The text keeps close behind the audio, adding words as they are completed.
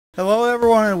Hello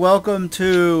everyone and welcome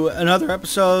to another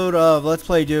episode of Let's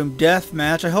Play Doom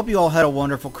Deathmatch. I hope you all had a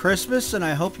wonderful Christmas and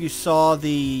I hope you saw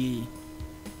the...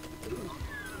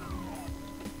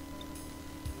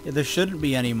 Yeah, there shouldn't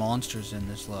be any monsters in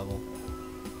this level.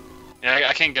 Yeah,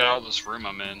 I can't get out of this room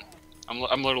I'm in.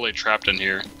 I'm literally trapped in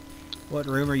here. What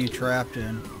room are you trapped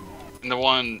in? And the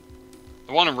one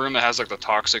in room that has like the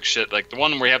toxic shit, like the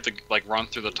one where you have to like run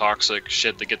through the toxic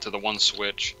shit to get to the one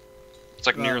switch. It's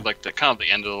like near like the kind of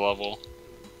the end of the level.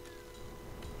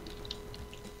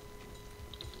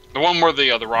 The one where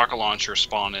the rocket launcher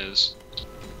spawn is.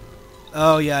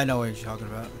 Oh yeah, I know what you're talking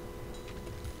about.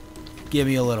 Give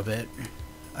me a little bit.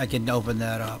 I can open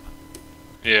that up.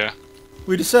 Yeah.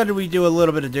 We decided we'd do a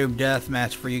little bit of Doom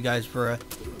Deathmatch for you guys for a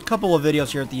couple of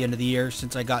videos here at the end of the year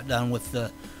since I got done with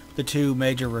the two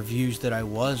major reviews that I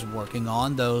was working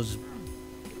on. Those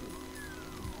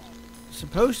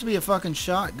supposed to be a fucking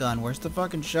shotgun. Where's the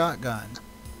fucking shotgun?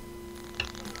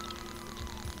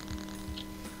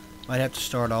 Might have to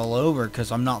start all over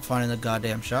because I'm not finding the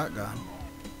goddamn shotgun.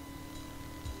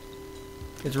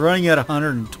 It's running at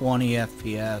 120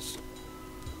 FPS.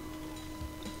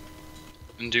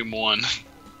 And Doom 1.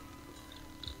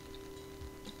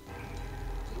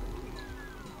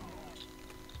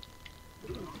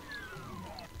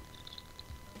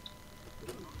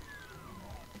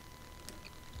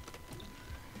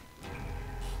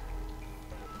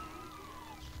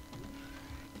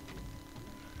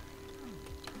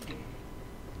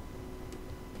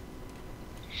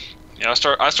 Yeah,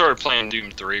 I started playing Doom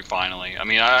 3 finally. I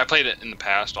mean, I played it in the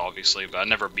past, obviously, but I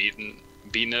never beaten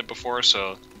it before,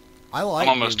 so I'm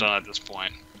almost done at this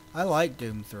point. I like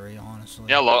Doom 3, honestly.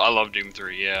 Yeah, I love Doom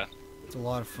 3. Yeah, it's a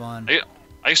lot of fun.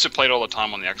 I used to play it all the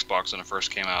time on the Xbox when it first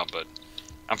came out, but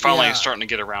I'm finally starting to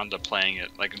get around to playing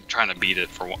it, like I'm trying to beat it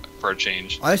for a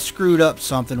change. I screwed up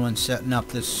something when setting up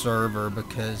this server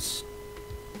because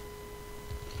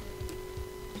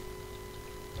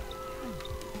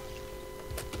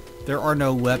there are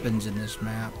no weapons in this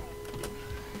map.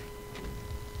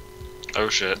 Oh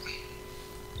shit.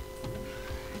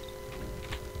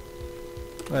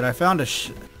 But I found a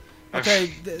okay,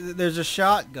 there's a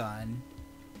shotgun.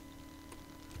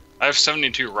 I have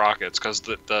 72 rockets because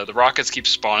the rockets keep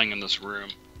spawning in this room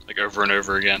like over and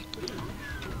over again.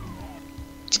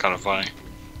 It's kind of funny.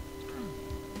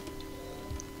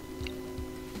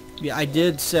 Yeah, I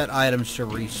did set items to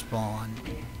respawn.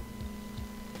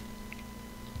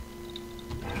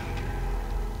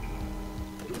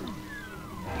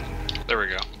 There we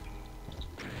go.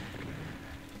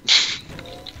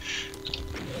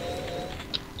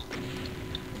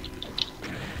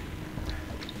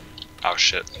 Oh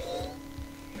shit.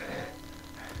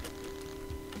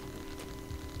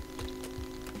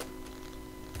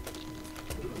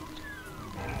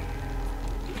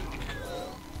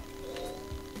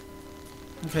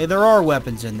 Okay, there are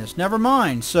weapons in this. Never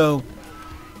mind. So,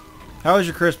 how was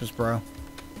your Christmas, bro?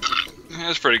 Yeah,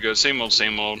 it's pretty good. Same old,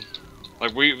 same old.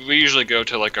 Like we usually go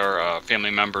to like our family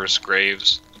members'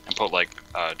 graves and put like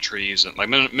trees and like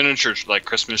miniature like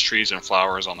Christmas trees and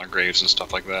flowers on their graves and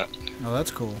stuff like that. Oh,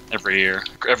 that's cool. Every year,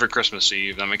 every Christmas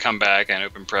Eve. Then we come back and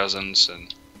open presents,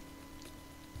 and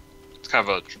it's kind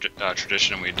of a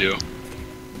tradition we do.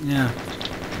 Yeah.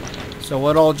 So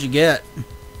what all did you get?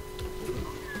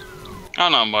 Oh,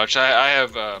 not much. I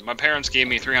have my parents gave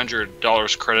me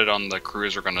 $300 credit on the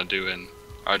cruise we're gonna do in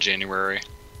January.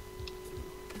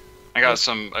 I got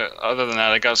some. Other than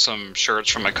that, I got some shirts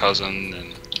from my cousin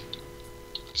and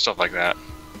stuff like that.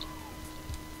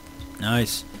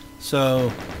 Nice.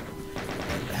 So,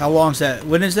 how long's that?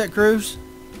 When is that cruise?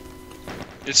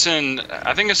 It's in.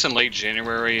 I think it's in late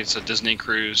January. It's a Disney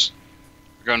cruise.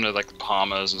 We're going to like the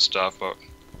Bahamas and stuff, but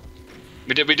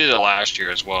we did it last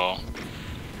year as well.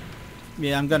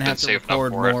 Yeah, I'm gonna have to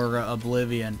record more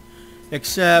Oblivion,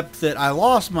 except that I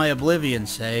lost my Oblivion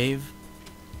save.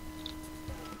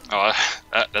 Oh,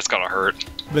 that's gotta hurt.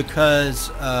 Because,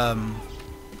 I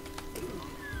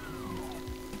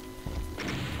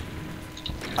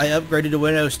upgraded to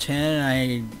Windows 10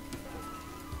 and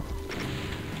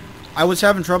I was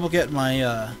having trouble getting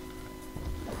my,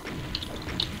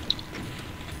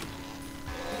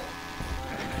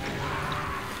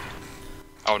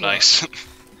 Oh, nice.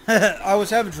 I was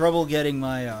having trouble getting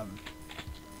my,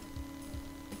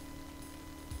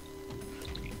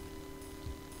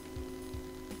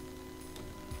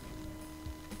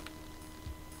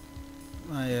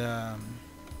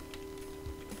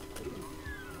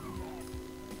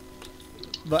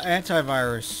 the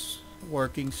antivirus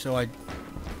working, so I...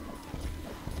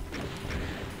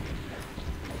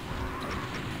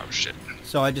 Oh shit.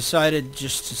 So I decided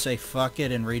just to say fuck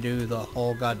it and redo the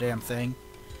whole goddamn thing.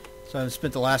 So I've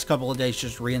spent the last couple of days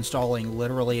just reinstalling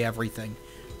literally everything.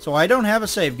 So I don't have a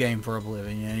save game for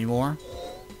Oblivion anymore.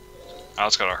 Oh,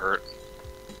 it's gotta hurt.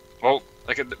 Well,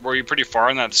 like, were you pretty far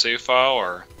in that save file,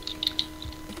 or?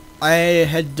 I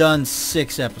had done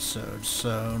 6 episodes,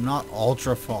 so not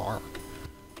ultra far.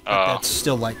 But that's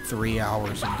still like 3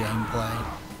 hours of gameplay.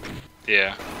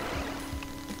 Yeah.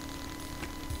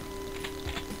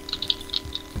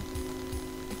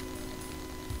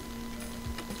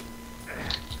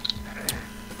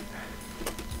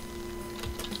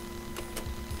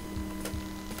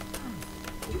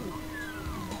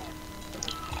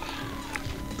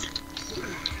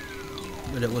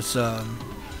 But it was,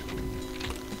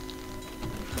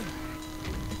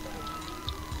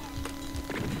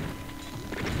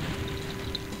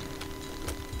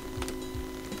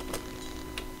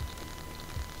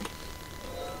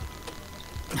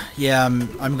 yeah,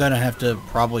 I'm gonna have to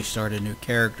probably start a new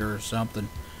character or something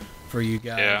for you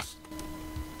guys. Yeah.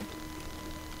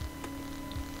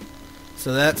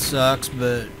 So that sucks,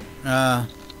 but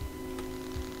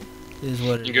is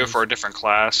what it is. You can go for a different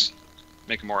class,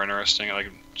 make it more interesting,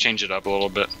 like change it up a little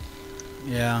bit.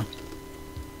 Yeah.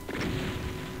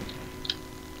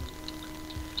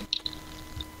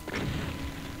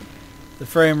 The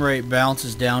frame rate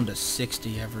bounces down to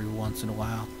 60 every once in a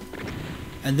while.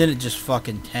 And then it just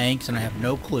fucking tanks, and I have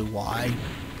no clue why.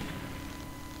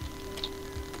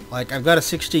 Like, I've got a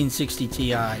 1660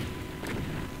 Ti.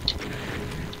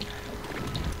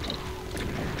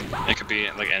 It could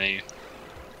be like any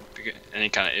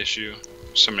kind of issue.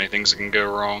 So many things that can go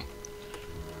wrong.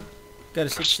 Got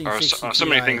a 1660 So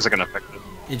many things that can affect it.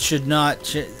 It should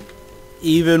not...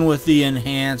 even with the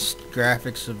enhanced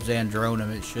graphics of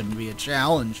Xandronum, it shouldn't be a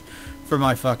challenge for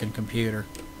my fucking computer.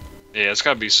 Yeah, it's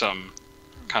gotta be some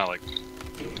kind of like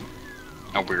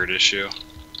a weird issue.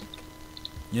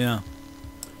 Yeah.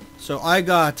 So I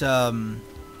got, well,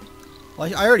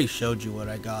 I already showed you what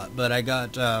I got, but I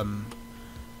got,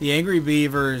 the Angry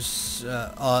Beavers,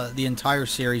 the entire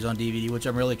series on DVD, which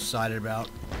I'm really excited about.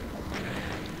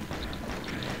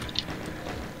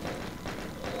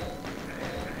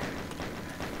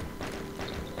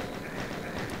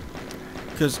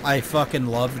 Because I fucking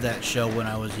loved that show when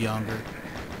I was younger.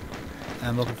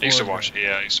 I'm looking forward I used to watch it.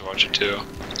 Yeah, I used to watch it too.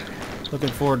 Looking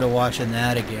forward to watching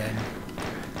that again.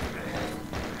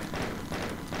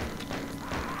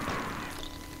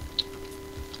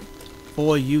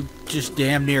 Boy, you just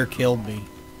damn near killed me.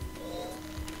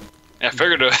 Yeah, I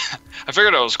figured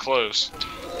I was close.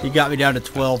 You got me down to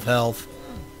 12 health.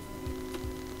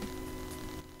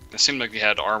 It seemed like you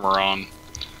had armor on.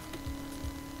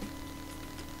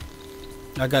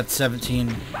 I got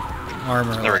 17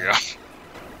 armor. There we go.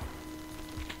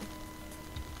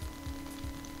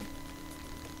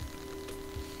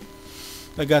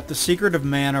 I got the Secret of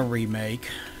Mana remake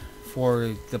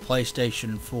for the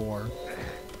PlayStation 4,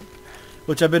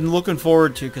 which I've been looking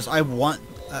forward to because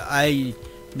I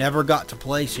never got to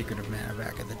play Secret of Mana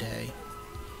back in the day.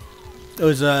 It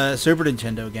was a Super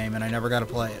Nintendo game and I never got to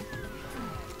play it.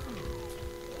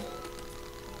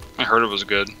 I heard it was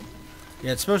good.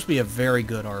 Yeah, it's supposed to be a very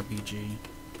good RPG.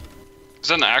 Is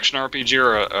that an action RPG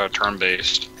or a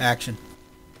turn-based? Action.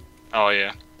 Oh,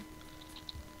 yeah.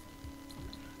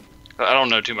 I don't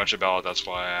know too much about it, that's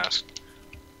why I asked.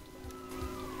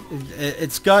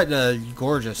 It's got a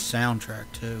gorgeous soundtrack,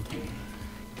 too.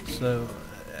 So,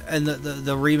 and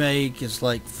the remake is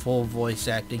like full voice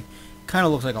acting. Kind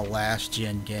of looks like a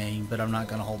last-gen game, but I'm not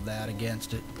going to hold that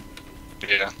against it.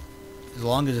 Yeah. As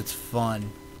long as it's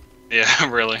fun. Yeah,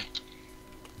 really.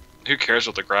 Who cares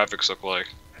what the graphics look like?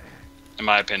 In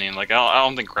my opinion, like I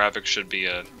don't think graphics should be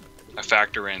a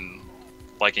factor in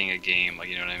liking a game. Like,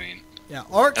 you know what I mean? Yeah,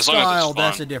 art as long as it's style, fun.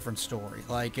 that's a different story.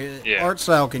 Like, Yeah. art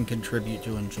style can contribute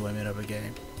to enjoyment of a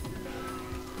game.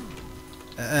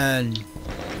 And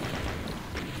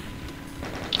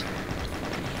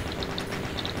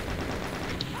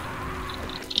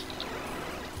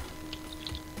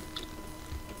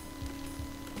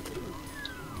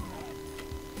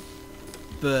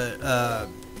but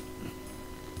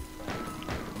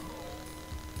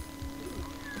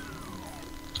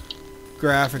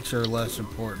graphics are less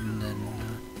important than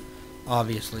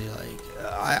obviously, like,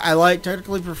 I like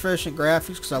technically proficient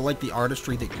graphics because I like the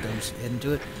artistry that goes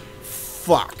into it.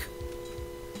 Fuck.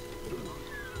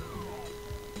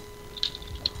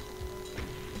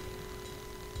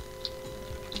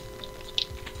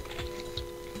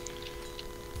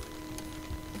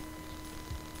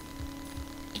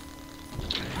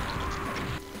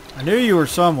 I knew you were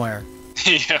somewhere.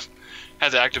 Yeah.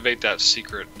 Had to activate that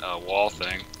secret wall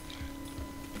thing.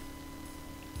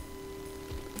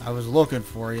 I was looking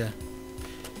for you.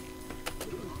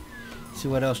 see,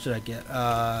 what else did I get?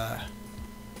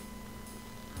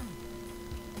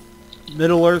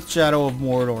 Middle-earth: Shadow of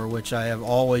Mordor, which I have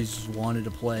always wanted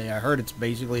to play. I heard it's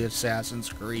basically Assassin's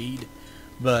Creed,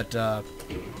 but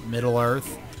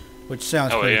Middle-earth, which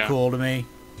sounds pretty cool to me.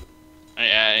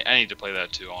 I need to play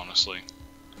that too, honestly.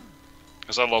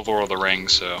 Because I love Lord of the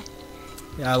Rings, so...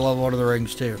 Yeah, I love Lord of the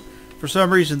Rings too. For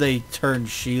some reason, they turned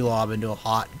Shelob into a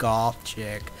hot goth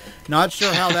chick. Not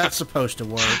sure how that's supposed to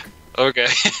work. Okay.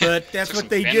 But that's what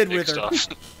they did with her.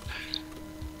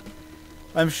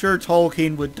 I'm sure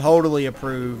Tolkien would totally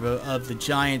approve of the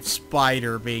giant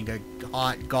spider being a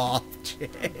hot goth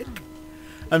chick.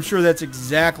 I'm sure that's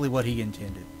exactly what he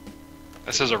intended.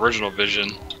 That's his original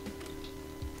vision.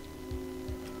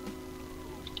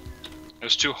 It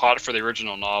was too hot for the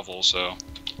original novel, so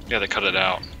yeah, they cut it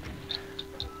out.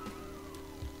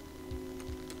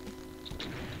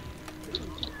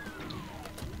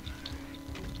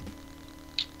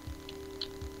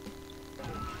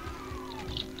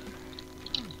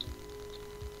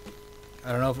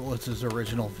 I don't know if it was his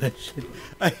original vision.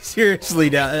 I seriously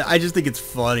doubt. I just think it's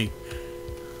funny.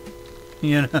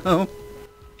 You know?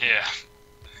 Yeah.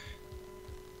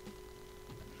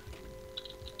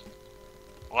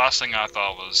 The last thing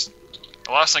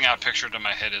I pictured in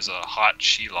my head is a hot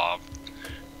Shelob.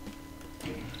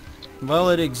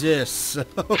 Well, it exists, so...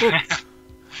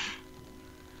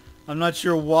 I'm not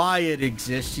sure why it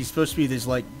exists. She's supposed to be this,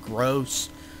 like, gross,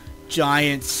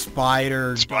 giant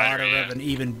spider daughter of an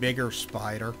even bigger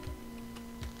spider.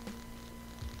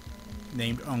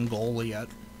 Named Ungoliant.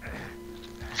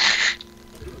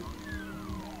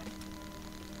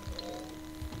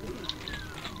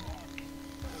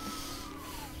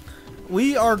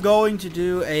 We are going to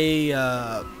do a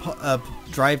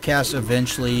Drivecast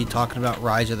eventually talking about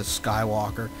Rise of the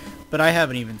Skywalker, but I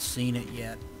haven't even seen it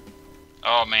yet.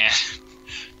 Oh man,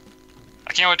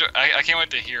 I can't wait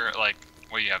to hear like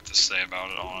what you have to say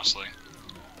about it. Honestly,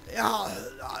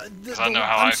 because I know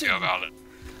how I feel about it.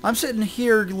 I'm sitting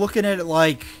here looking at it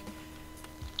like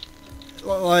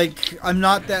I'm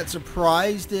not that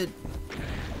surprised that.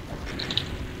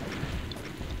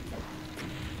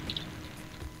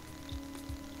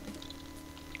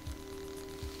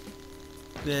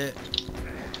 That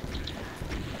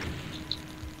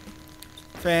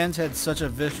fans had such a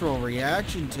visceral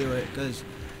reaction to it, because,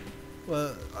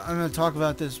 well, I'm going to talk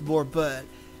about this more, but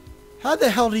how the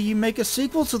hell do you make a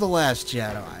sequel to The Last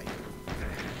Jedi?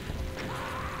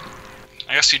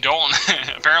 I guess you don't.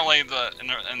 Apparently,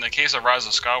 in the case of Rise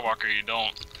of Skywalker, you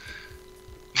don't.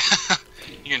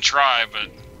 You can try, but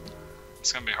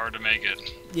it's going to be hard to make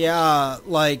it. Yeah,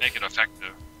 like... Make it effective.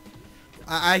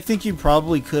 I think you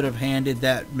probably could have handed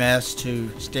that mess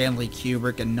to Stanley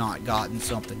Kubrick and not gotten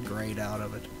something great out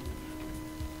of it.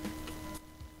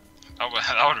 That would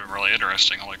have been really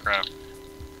interesting, holy crap.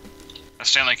 A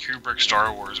Stanley Kubrick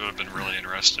Star Wars would have been really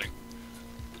interesting.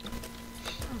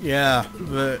 Yeah,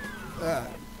 but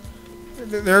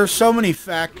there were so many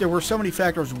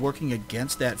factors working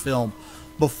against that film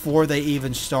before they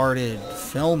even started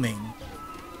filming.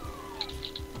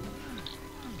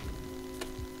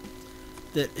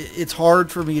 That it's hard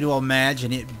for me to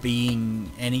imagine it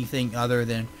being anything other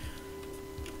than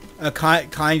a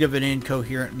kind of an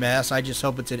incoherent mess. I just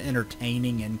hope it's an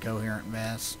entertaining incoherent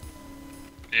mess.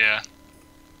 Yeah.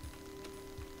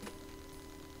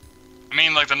 I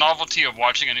mean, like, the novelty of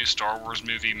watching a new Star Wars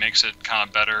movie makes it kind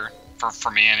of better,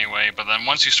 for me anyway, but then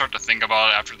once you start to think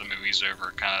about it after the movie's over,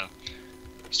 it kind of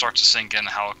starts to sink in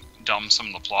how dumb some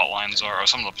of the plot lines are, or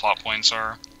some of the plot points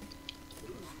are.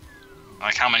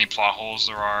 Like how many plot holes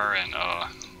there are, and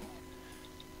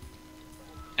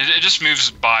it just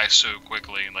moves by so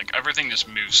quickly. Like everything just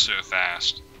moves so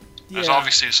fast. Yeah. There's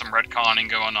obviously some retconning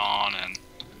going on, and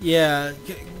yeah,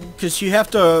 because you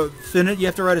have to finish. You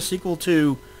have to write a sequel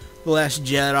to The Last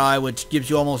Jedi, which gives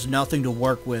you almost nothing to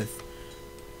work with,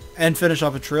 and finish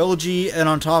off a trilogy. And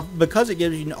on top, because it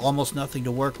gives you almost nothing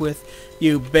to work with,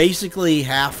 you basically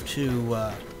have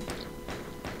to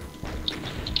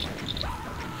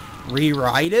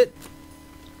rewrite it.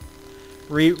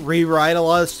 Rewrite a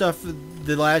lot of stuff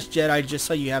The Last Jedi just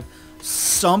so you have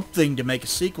something to make a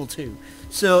sequel to.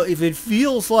 So if it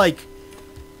feels like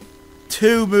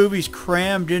two movies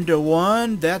crammed into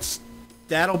one,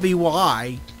 that'll be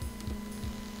why.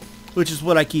 Which is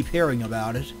what I keep hearing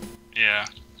about it. Yeah.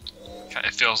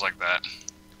 It feels like that.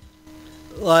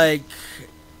 Like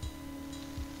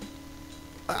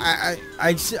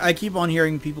I keep on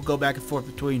hearing people go back and forth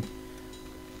between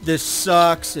this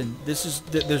sucks and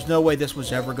there's no way this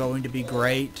was ever going to be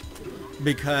great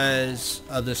because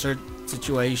of the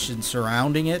situation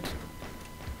surrounding it.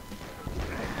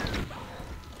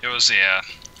 It was, yeah.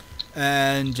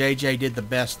 and JJ did the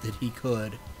best that he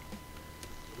could.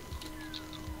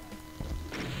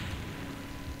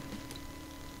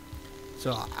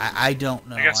 So I don't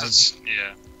know. I guess it's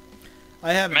yeah.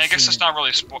 I haven't. I guess seen it's not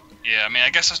really yeah. I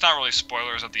guess it's not really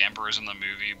spoilers that the Emperor's in the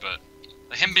movie, but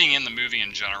him being in the movie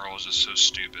in general is just so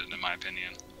stupid, in my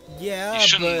opinion. Yeah, he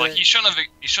shouldn't but he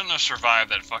shouldn't have survived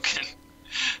that fucking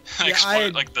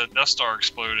like the Death Star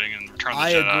exploding and Return of the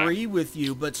Jedi. I agree with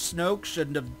you, but Snoke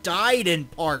shouldn't have died in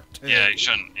Part 2. Yeah, he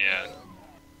shouldn't. Yeah,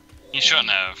 he shouldn't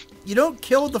have. You don't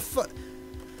kill the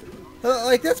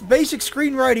like, that's basic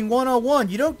screenwriting 101.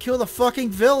 You don't kill the fucking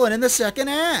villain in the second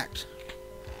act.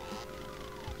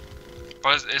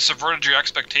 But it subverted your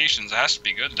expectations. It has to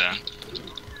be good then.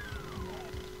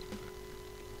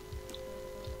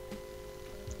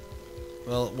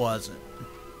 Well, it wasn't.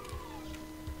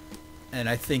 And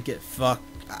I think it fucked...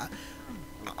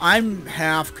 I'm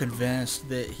half convinced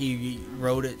that he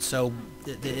wrote it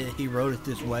that he wrote it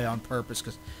this way on purpose,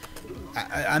 because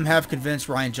I'm half convinced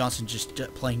Rian Johnson just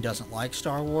plain doesn't like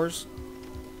Star Wars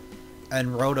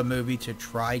and wrote a movie to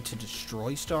try to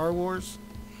destroy Star Wars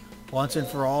once and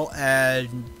for all,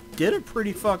 and did a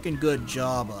pretty fucking good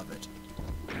job of it.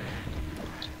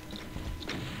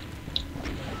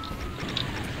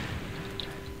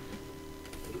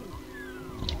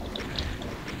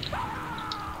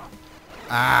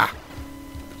 Ah.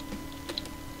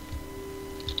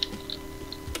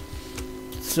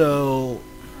 So,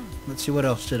 let's see, what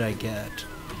else did I get?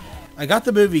 I got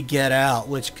the movie Get Out,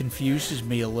 which confuses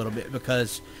me a little bit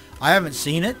because I haven't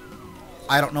seen it.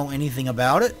 I don't know anything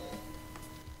about it.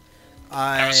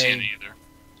 I haven't seen it either.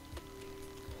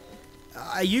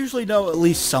 I usually know at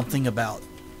least something about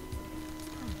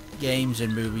games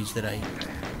and movies that I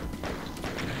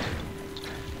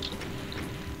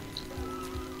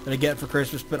get for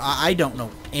Christmas, but I don't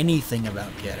know anything about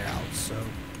Get Out, so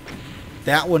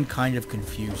that one kind of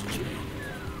confuses me.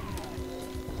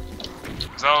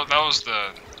 So that was the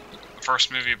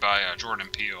first movie by Jordan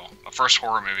Peele. The first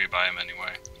horror movie by him,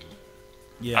 anyway.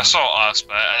 Yeah. I saw Us,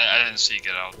 but I didn't see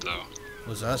Get Out, though.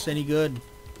 Was Us any good?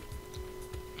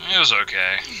 It was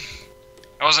okay.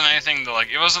 It wasn't anything to,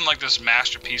 it wasn't like this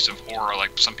masterpiece of horror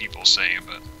like some people say,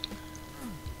 but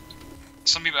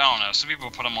some people, I don't know, some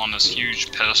people put him on this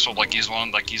huge pedestal like he's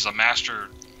a master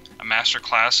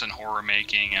class in horror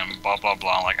making and blah blah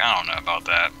blah. Like, I don't know about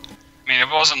that. I mean,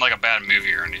 it wasn't like a bad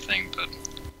movie or anything, but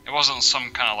it wasn't some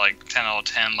kind of like 10 out of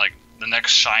 10 like the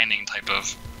next Shining type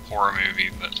of horror movie.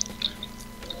 But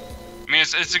I mean,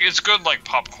 it's good like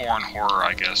popcorn horror,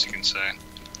 I guess you can say.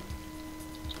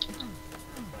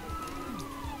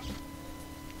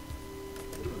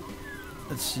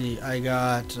 Let's see, I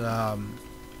got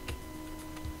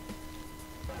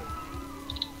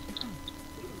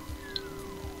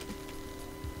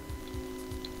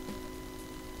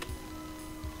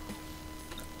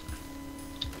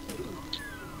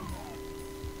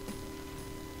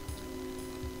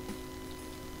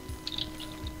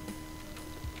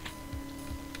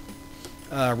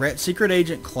Secret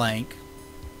Agent Clank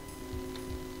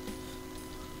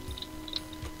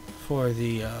for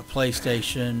the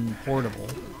PlayStation Portable,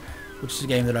 which is a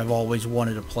game that I've always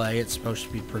wanted to play. It's supposed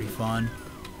to be pretty fun.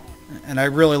 And I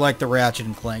really like the Ratchet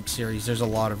and Clank series. There's a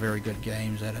lot of very good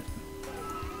games in it.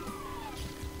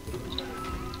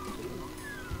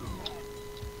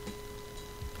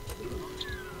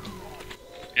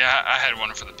 Yeah, I had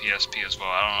one for the PSP as well.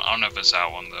 I don't know if it's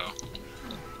that one though.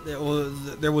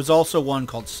 There was also one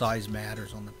called Size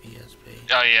Matters on the PSP.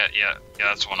 Oh yeah,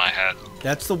 that's the one I had.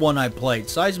 That's the one I played.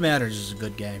 Size Matters is a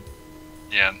good game.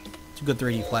 Yeah. It's a good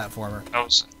 3D platformer. That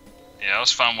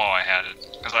was fun while I had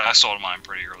it, because I sold mine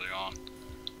pretty early on.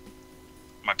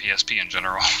 My PSP in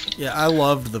general. Yeah, I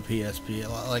loved the PSP.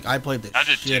 Like, I played the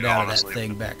shit out of that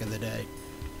thing back in the day.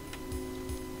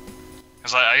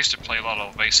 Because I used to play a lot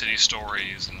of Vice City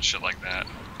Stories and shit like that.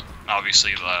 And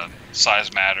obviously,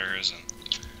 Size Matters and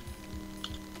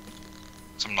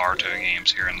some Naruto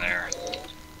games here and there.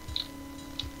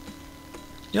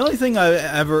 The only thing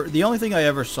I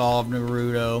ever saw of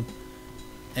Naruto,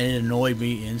 and it annoyed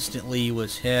me instantly,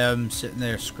 was him sitting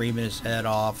there screaming his head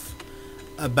off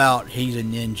about he's a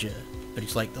ninja, but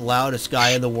he's like the loudest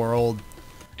guy in the world.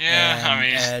 Yeah,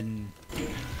 and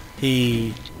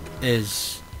he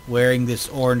is wearing this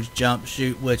orange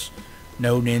jumpsuit, which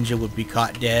no ninja would be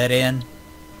caught dead in.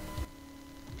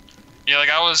 Yeah,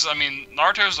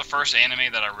 Naruto was the first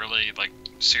anime that I really,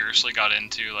 seriously got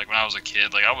into, when I was a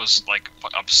kid. I was,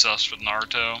 obsessed with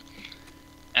Naruto.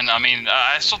 And,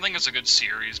 I still think it's a good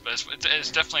series, but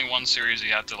it's definitely one series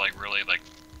you have to, really,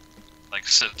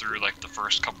 sit through, the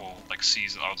first couple,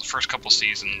 seasons, or the first couple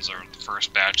seasons, or the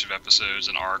first batch of episodes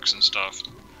and arcs and stuff.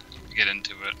 get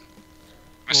into it. I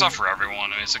mean, it's not for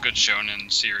everyone. I mean, it's a good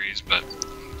shonen series, but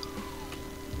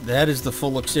that is the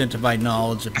full extent of my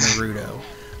knowledge of Naruto.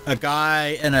 A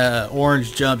guy in a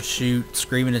orange jumpsuit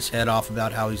screaming his head off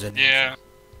about how he's a ninja. yeah.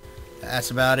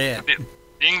 That's about it.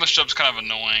 The English dub's kind of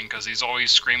annoying because he's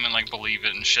always screaming like "believe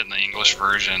it" and shit in the English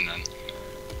version, and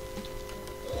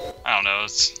I don't know.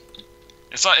 It's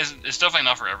definitely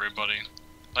not for everybody.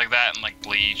 Like that and like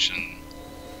Bleach and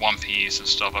One Piece and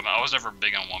stuff. I mean, I was never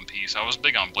big on One Piece. I was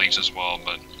big on Bleach as well,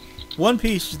 but One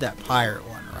Piece is that pirate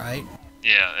one, right?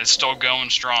 yeah, it's still going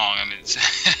strong. I mean, it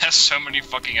has so many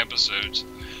fucking episodes.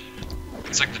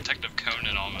 It's like Detective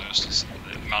Conan almost. It's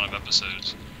the amount of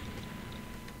episodes.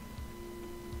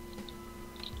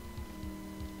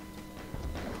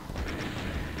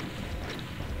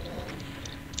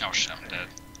 Oh shit, I'm dead.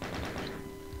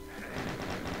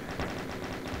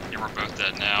 Yeah, we're both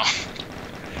dead now.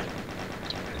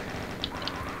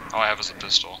 All I have is a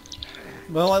pistol.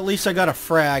 Well, at least I got a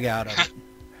frag out of it.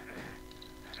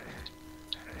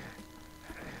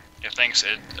 Yeah, thanks,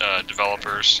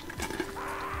 developers.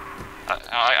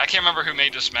 I can't remember who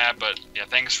made this map, but yeah,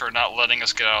 thanks for not letting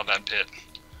us get out of that pit.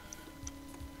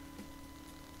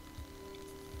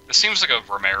 This seems like a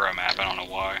Romero map, I don't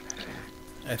know why.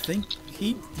 I think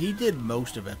he did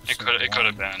most of episode one. It could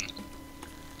have been.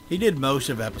 He did most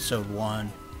of episode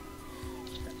 1.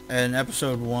 And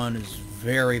episode 1 is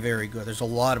very, very good. There's a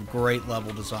lot of great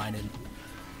level design in.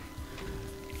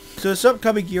 So this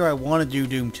upcoming year, I want to do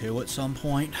Doom 2 at some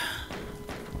point.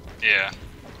 Yeah.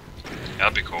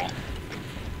 That'd be cool.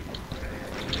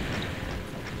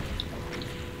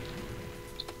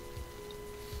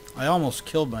 I almost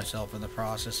killed myself in the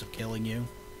process of killing you.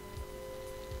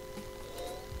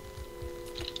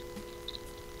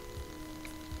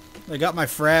 I got my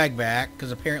frag back,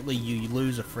 because apparently you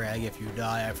lose a frag if you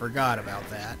die. I forgot about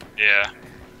that. Yeah.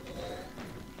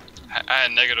 I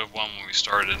had -1 when we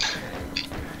started.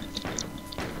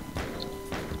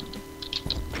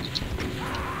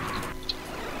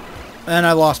 And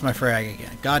I lost my frag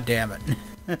again. God damn it.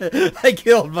 I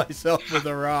killed myself with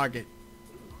a rocket.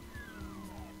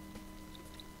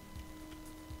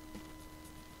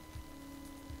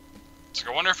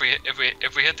 So I wonder if we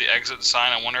hit the exit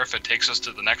sign, I wonder if it takes us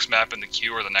to the next map in the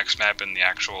queue or the next map in the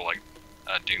actual like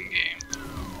Doom game.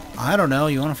 I don't know.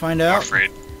 You want to find I'm out?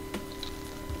 afraid.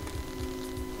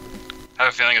 I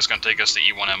have a feeling it's going to take us to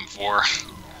E1M4.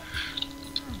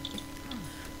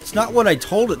 It's not what I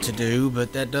told it to do,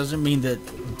 but that doesn't mean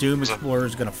that Doom Explorer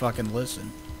is going to fucking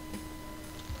listen.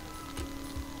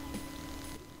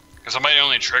 Because it might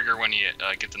only trigger when you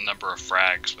get the number of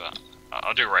frags, but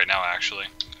I'll do it right now actually.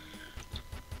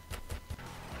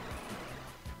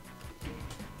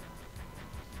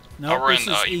 No, we're this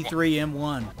in, is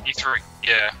E3M1. E3,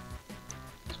 yeah.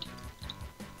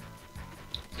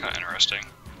 Kind of interesting.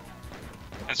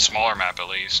 It's a smaller map at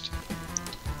least.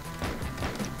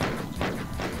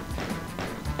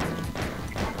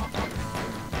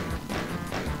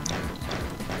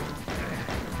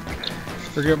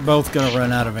 We're both going to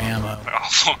run out of ammo.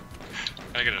 Oh,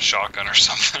 I get a shotgun or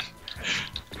something.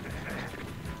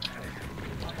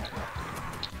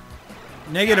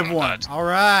 -1. All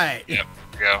right. Yep,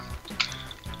 go.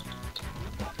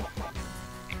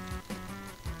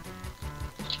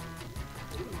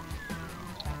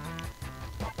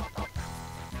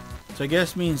 So I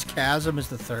guess means Chasm is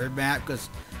the third map, because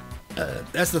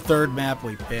that's the third map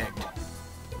we picked.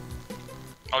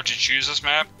 Oh, did you choose this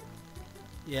map?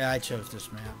 Yeah, I chose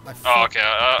this map. Oh, okay.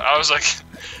 I was like,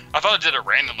 I thought it did it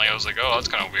randomly. I was like, oh, that's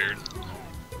kind of weird.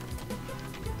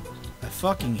 I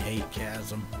fucking hate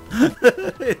Chasm.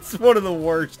 It's one of the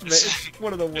worst. It's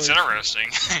one of the worst. It's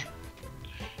interesting.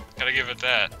 Gotta give it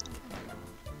that.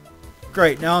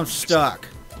 Great, now I'm stuck.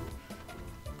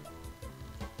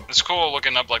 It's cool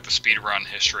looking up like the speedrun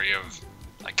history of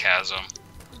like Chasm,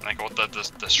 like what the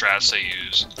strats they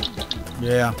use.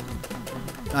 Yeah.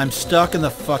 I'm stuck in the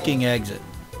fucking exit.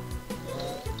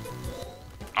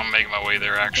 I'm making my way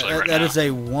there actually right now. That is a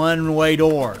one-way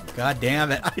door. God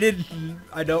damn it.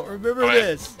 I don't remember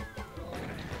this.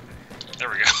 There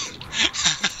we go.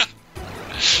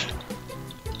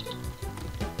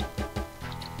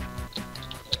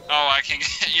 Oh, I can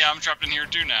get, yeah, I'm trapped in here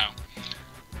too now.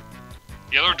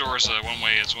 The other door is one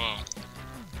way as well.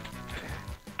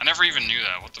 I never even knew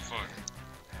that, what the fuck.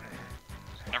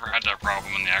 Never had that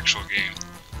problem in the actual game.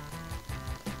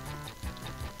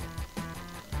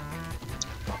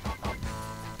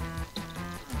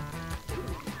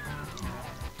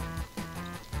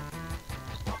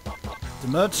 It's a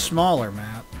much smaller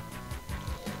map.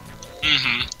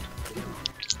 Mm-hmm.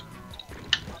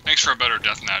 Makes for a better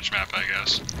deathmatch map, I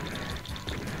guess.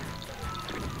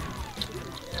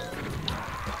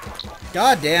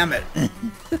 God damn it.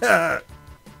 I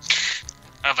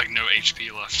have like no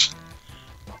HP left.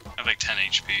 I have like 10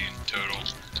 HP total.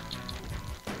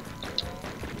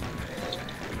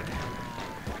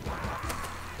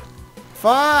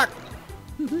 Fuck!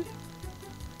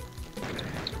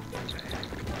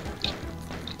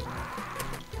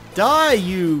 Die,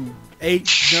 you no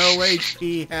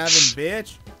HP having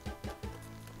bitch.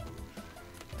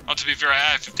 Oh, to be fair, I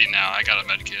have 50 now. I got a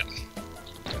med kit.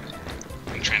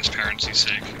 In transparency's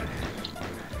sake.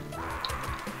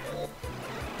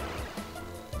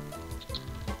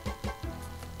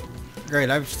 Great,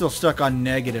 I'm still stuck on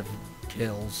negative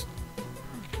kills.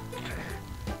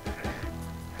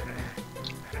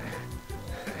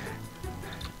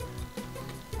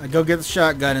 I go get the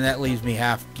shotgun and that leaves me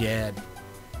half dead.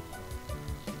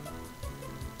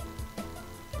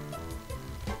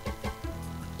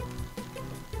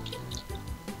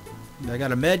 I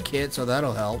got a med kit, so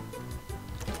that'll help.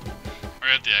 We're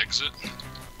at the exit.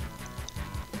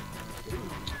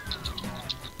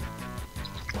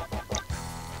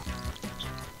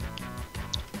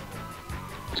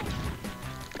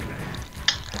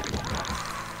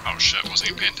 Oh shit,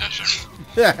 wasn't even paying attention.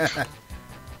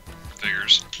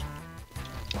 Figures.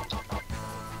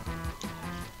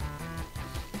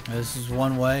 This is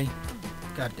one way.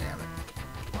 God damn it.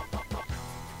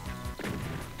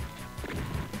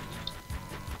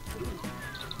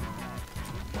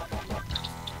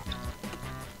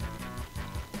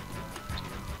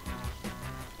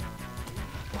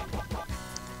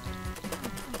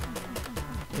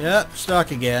 Yep,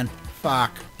 stuck again.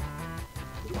 Fuck.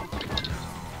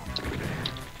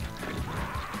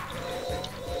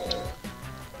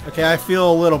 Okay, I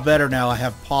feel a little better now. I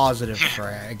have positive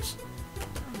frags.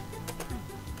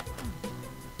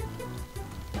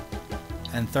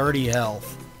 And 30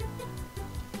 health.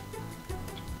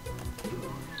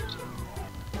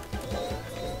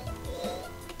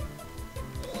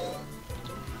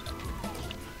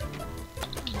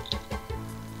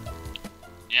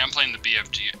 Yeah, I'm playing the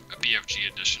BFG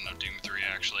edition of Doom 3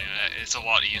 actually. It's a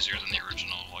lot easier than the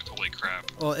original. Like, holy crap.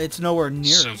 Well, it's nowhere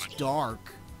near So as much. dark.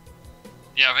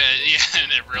 Yeah, but, yeah,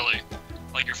 and it really.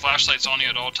 Like, your flashlight's on you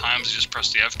at all times. You just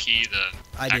press the F key to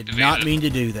I did activate not it. mean to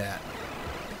do that.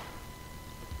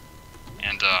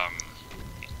 And,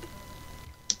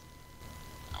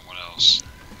 what else?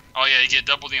 Oh yeah, you get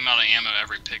double the amount of ammo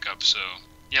every pickup, so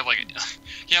you have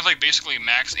like basically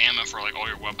max ammo for like all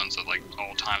your weapons at like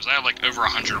all times. I have like over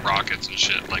 100 rockets and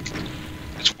shit. Like,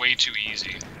 it's way too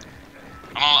easy.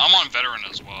 I'm on veteran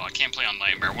as well. I can't play on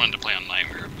Nightmare. I wanted to play on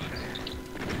Nightmare,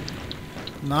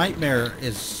 but Nightmare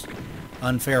is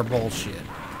unfair bullshit.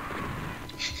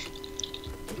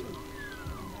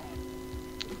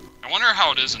 I wonder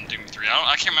how it is in Doom 3.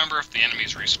 I can't remember if the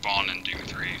enemies respawn in Doom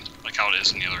 3, like how it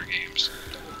is in the other games.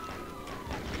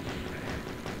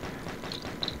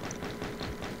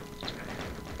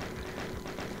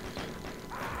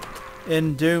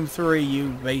 In Doom 3, you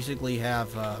basically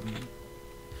have,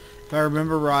 if I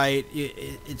remember right,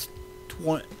 it's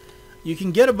 20. You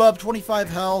can get above 25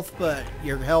 health, but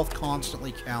your health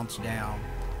constantly counts down.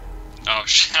 Oh,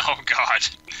 oh god.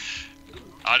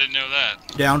 I didn't know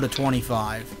that. Down to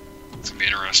 25. It's gonna be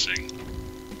interesting.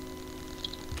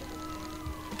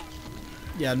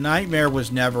 Yeah, Nightmare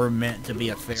was never meant to be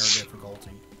a fair difficulty.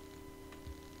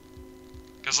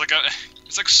 Cause like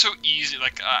it's like so easy.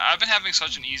 Like I've been having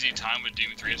such an easy time with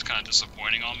Doom 3. It's kind of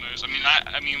disappointing almost. I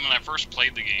mean, when I first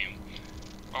played the game,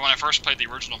 or when I first played the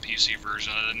original PC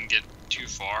version, I didn't get too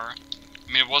far.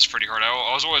 I mean, it was pretty hard.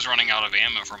 I was always running out of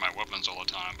ammo for my weapons all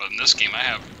the time. But in this game, I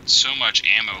have so much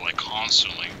ammo, like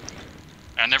constantly.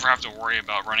 I never have to worry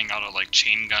about running out of like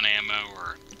chain gun ammo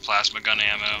or plasma gun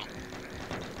ammo.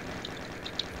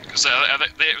 Because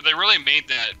they really made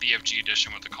that BFG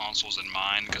edition with the consoles in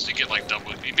mind. Because you get like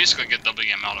you basically get double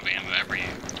the amount of ammo every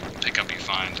pickup you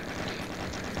find.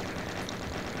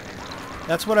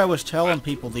 That's what I was telling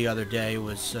people the other day.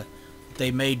 Was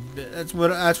they made that's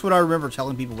what I remember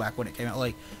telling people back when it came out.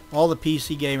 Like all the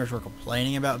PC gamers were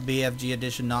complaining about BFG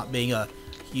edition not being a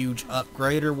huge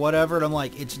upgrade or whatever, and I'm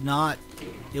like, it's not.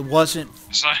 It wasn't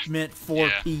meant for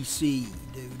PC,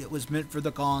 dude. It was meant for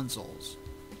the consoles.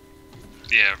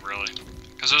 Yeah, really.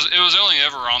 Because it was only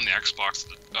ever on the Xbox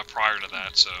prior to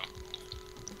that, so...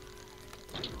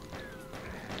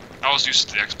 I was used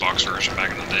to the Xbox version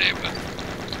back in the day, but...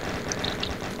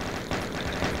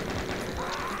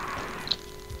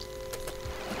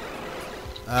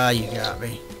 You got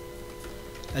me.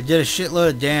 I did a shitload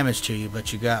of damage to you,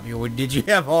 but you got me. Did you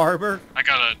have armor? I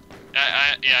got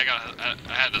I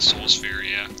had the soul sphere,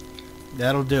 yeah.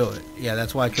 That'll do it. Yeah,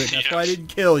 that's why I couldn't. That's Yeah. why I didn't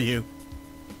kill you.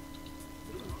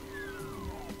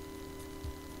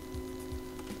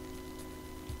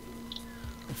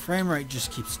 The frame rate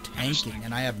just keeps tanking,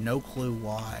 and I have no clue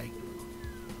why.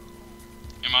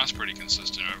 And mine's pretty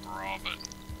consistent overall, but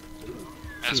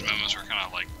as moments are kind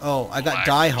of like. Oh, I got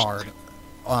Die Hard,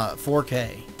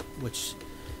 4K, which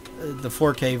the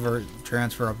 4K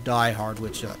transfer of Die Hard,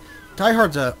 which Die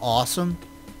Hard's an awesome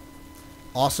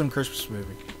Christmas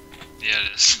movie. Yeah,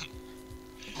 it is.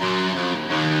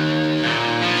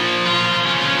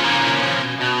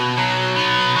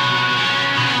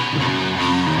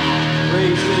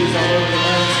 Great cities all over the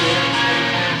land.